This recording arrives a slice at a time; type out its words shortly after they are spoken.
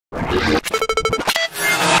Hey,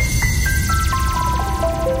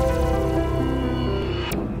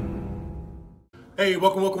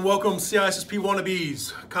 welcome, CISSP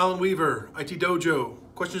wannabes. Colin Weaver, IT Dojo.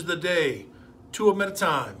 Questions of the day, 2 of them at a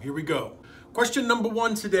time. Here we go. Question number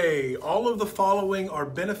 1 today. All of the following are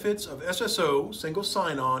benefits of SSO, single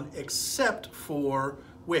sign-on, except for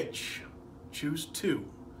which? Choose 2.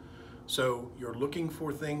 So you're looking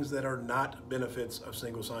for things that are not benefits of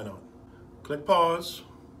single sign-on. Click pause,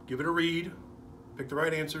 give it a read, pick the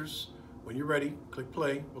right answers. When you're ready, click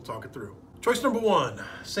play, we'll talk it through. Choice number 1,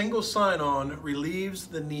 single sign-on relieves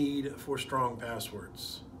the need for strong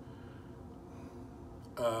passwords.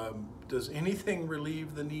 Does anything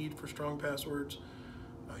relieve the need for strong passwords?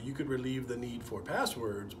 You could relieve the need for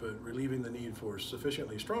passwords, but relieving the need for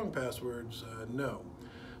sufficiently strong passwords, no.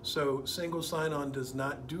 So single sign-on does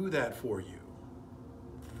not do that for you.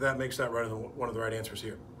 That makes that one of the right answers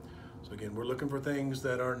here. So again, we're looking for things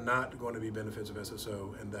that are not going to be benefits of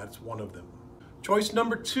SSO, and that's one of them. Choice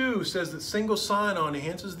number 2 says that single sign-on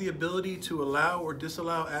enhances the ability to allow or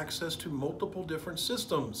disallow access to multiple different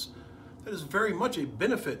systems. That is very much a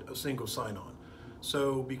benefit of single sign-on.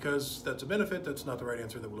 So because that's a benefit, that's not the right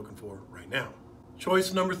answer that we're looking for right now.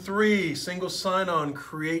 Choice number 3, single sign-on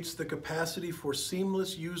creates the capacity for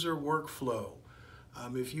seamless user workflow.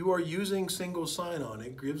 If you are using single sign-on,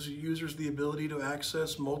 it gives users the ability to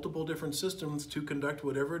access multiple different systems to conduct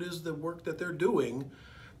whatever it is the work that they're doing,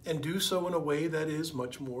 and do so in a way that is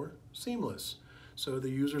much more seamless. So the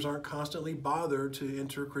users aren't constantly bothered to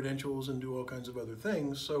enter credentials and do all kinds of other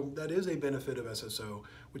things. So that is a benefit of SSO,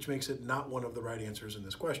 which makes it not one of the right answers in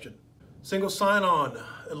this question. Single sign-on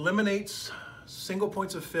eliminates single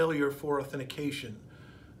points of failure for authentication.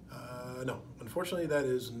 No, unfortunately that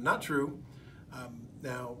is not true.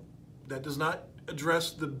 Now, that does not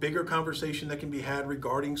address the bigger conversation that can be had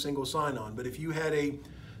regarding single sign-on, but if you had a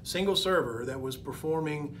single server that was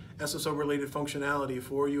performing SSO related functionality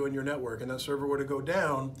for you and your network, and that server were to go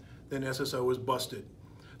down, then SSO was busted.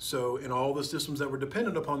 So in all the systems that were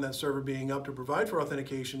dependent upon that server being up to provide for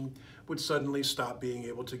authentication would suddenly stop being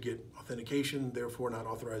able to get authentication, therefore not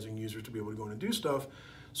authorizing users to be able to go in and do stuff.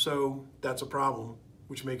 So that's a problem,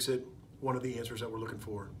 which makes it one of the answers that we're looking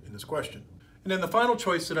for in this question. And then the final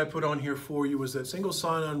choice that I put on here for you was that single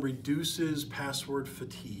sign-on reduces password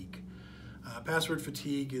fatigue. Password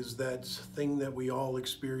fatigue is that thing that we all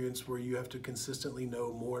experience where you have to consistently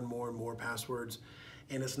know more and more and more passwords,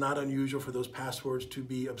 and it's not unusual for those passwords to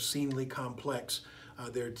be obscenely complex.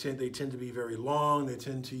 They tend to be very long, they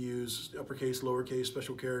tend to use uppercase, lowercase,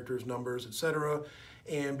 special characters, numbers, etc.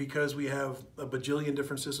 And because we have a bajillion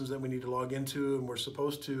different systems that we need to log into, and we're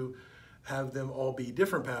supposed to have them all be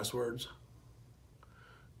different passwords,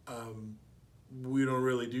 we don't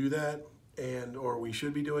really do that. Or we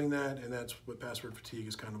should be doing that, and that's what password fatigue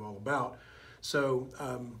is kind of all about. So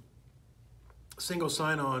single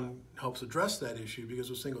sign-on helps address that issue, because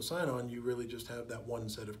with single sign-on you really just have that one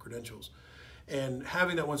set of credentials. And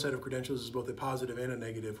having that one set of credentials is both a positive and a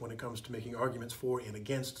negative when it comes to making arguments for and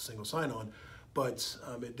against single sign-on, but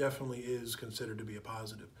it definitely is considered to be a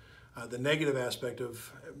positive. The negative aspect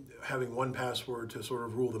of having one password to sort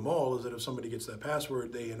of rule them all is that if somebody gets that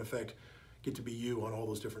password, they in effect get to be you on all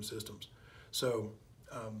those different systems. So,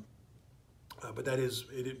 but that is,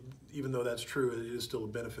 even though that's true, it is still a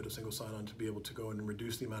benefit of single sign-on to be able to go in and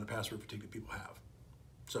reduce the amount of password fatigue that people have.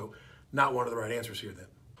 So, not one of the right answers here then.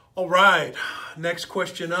 All right, next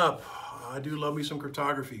question up. I do love me some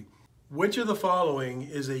cryptography. Which of the following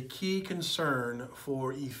is a key concern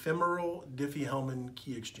for ephemeral Diffie Hellman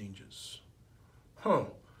key exchanges?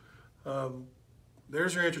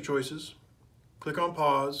 There's your answer choices. Click on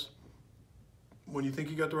pause. When you think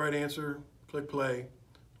you got the right answer, click play.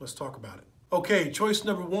 Let's talk about it. Okay, choice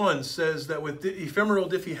number 1 says that with ephemeral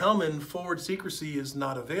Diffie Hellman, forward secrecy is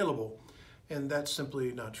not available. And that's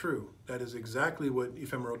simply not true. That is exactly what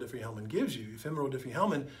ephemeral Diffie Hellman gives you. Ephemeral Diffie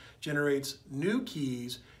Hellman generates new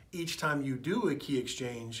keys each time you do a key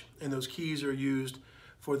exchange, and those keys are used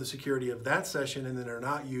for the security of that session, and then are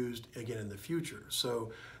not used again in the future.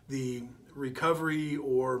 So the recovery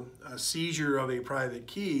or seizure of a private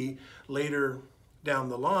key later down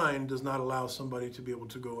the line does not allow somebody to be able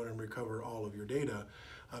to go in and recover all of your data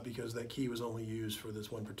because that key was only used for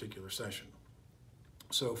this one particular session.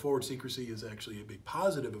 So forward secrecy is actually a big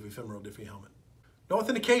positive of ephemeral Diffie Hellman. No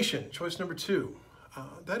authentication, choice number 2.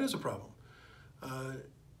 That is a problem.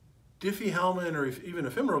 Diffie Hellman, or even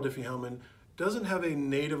ephemeral Diffie Hellman, doesn't have a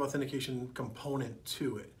native authentication component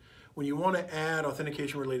to it. when you want to add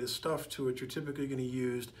authentication related stuff to it, you're typically going to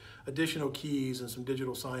use additional keys and some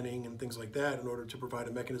digital signing and things like that in order to provide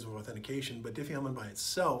a mechanism of authentication. But Diffie Hellman by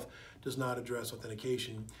itself does not address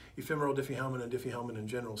authentication. Ephemeral Diffie Hellman and Diffie Hellman in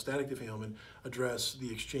general, static Diffie Hellman, address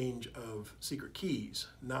the exchange of secret keys,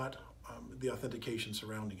 not the authentication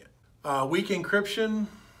surrounding it. Weak encryption.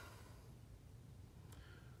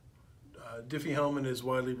 Diffie Hellman is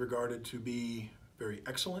widely regarded to be very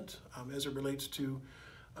excellent as it relates to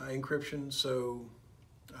encryption. So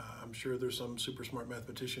I'm sure there's some super smart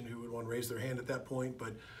mathematician who would want to raise their hand at that point,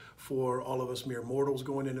 but for all of us mere mortals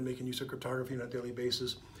going into making use of cryptography on a daily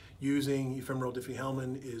basis, using ephemeral Diffie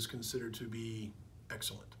Hellman is considered to be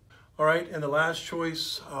excellent. All right, and the last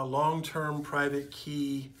choice, long-term private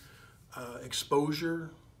key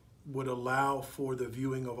exposure would allow for the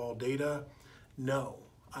viewing of all data. No.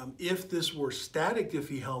 If this were static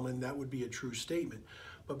Diffie Hellman, that would be a true statement.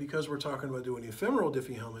 But because we're talking about doing ephemeral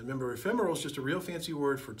Diffie Hellman, remember ephemeral is just a real fancy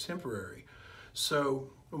word for temporary. So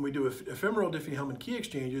when we do ephemeral Diffie Hellman key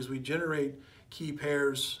exchanges, we generate key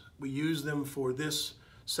pairs, we use them for this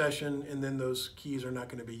session, and then those keys are not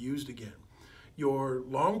going to be used again. Your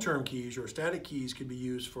long-term keys, your static keys, could be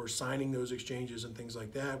used for signing those exchanges and things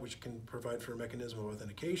like that, which can provide for a mechanism of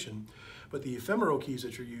authentication. But the ephemeral keys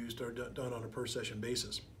that are used are done on a per-session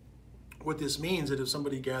basis. What this means is that if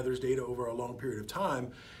somebody gathers data over a long period of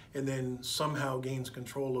time and then somehow gains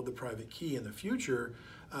control of the private key in the future,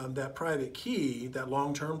 that private key, that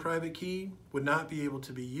long-term private key, would not be able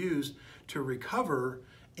to be used to recover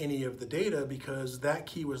any of the data because that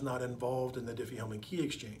key was not involved in the Diffie Hellman key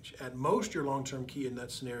exchange. At most, your long-term key in that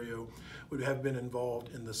scenario would have been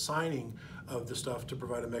involved in the signing of the stuff to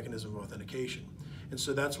provide a mechanism of authentication. And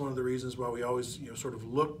so that's one of the reasons why we always sort of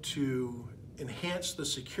look to enhance the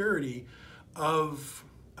security of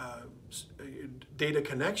data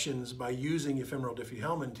connections by using ephemeral Diffie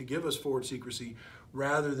Hellman to give us forward secrecy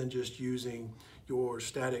rather than just using your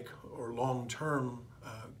static or long-term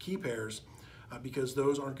key pairs because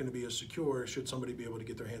those aren't going to be as secure should somebody be able to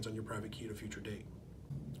get their hands on your private key at a future date.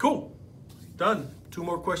 Cool, done. 2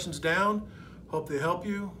 more questions down. Hope they help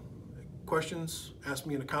you. Questions, ask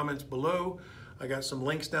me in the comments below. I got some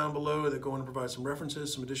links down below that go in and provide some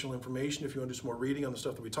references, some additional information if you want to do some more reading on the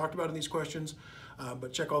stuff that we talked about in these questions.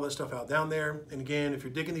 But check all that stuff out down there. And again, if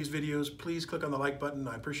you're digging these videos, please click on the like button.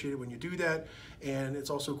 I appreciate it when you do that. And it's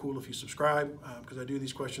also cool if you subscribe because I do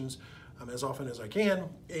these questions as often as I can.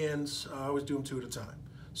 And I always do them 2 at a time.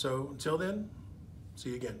 So until then, see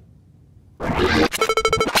you again.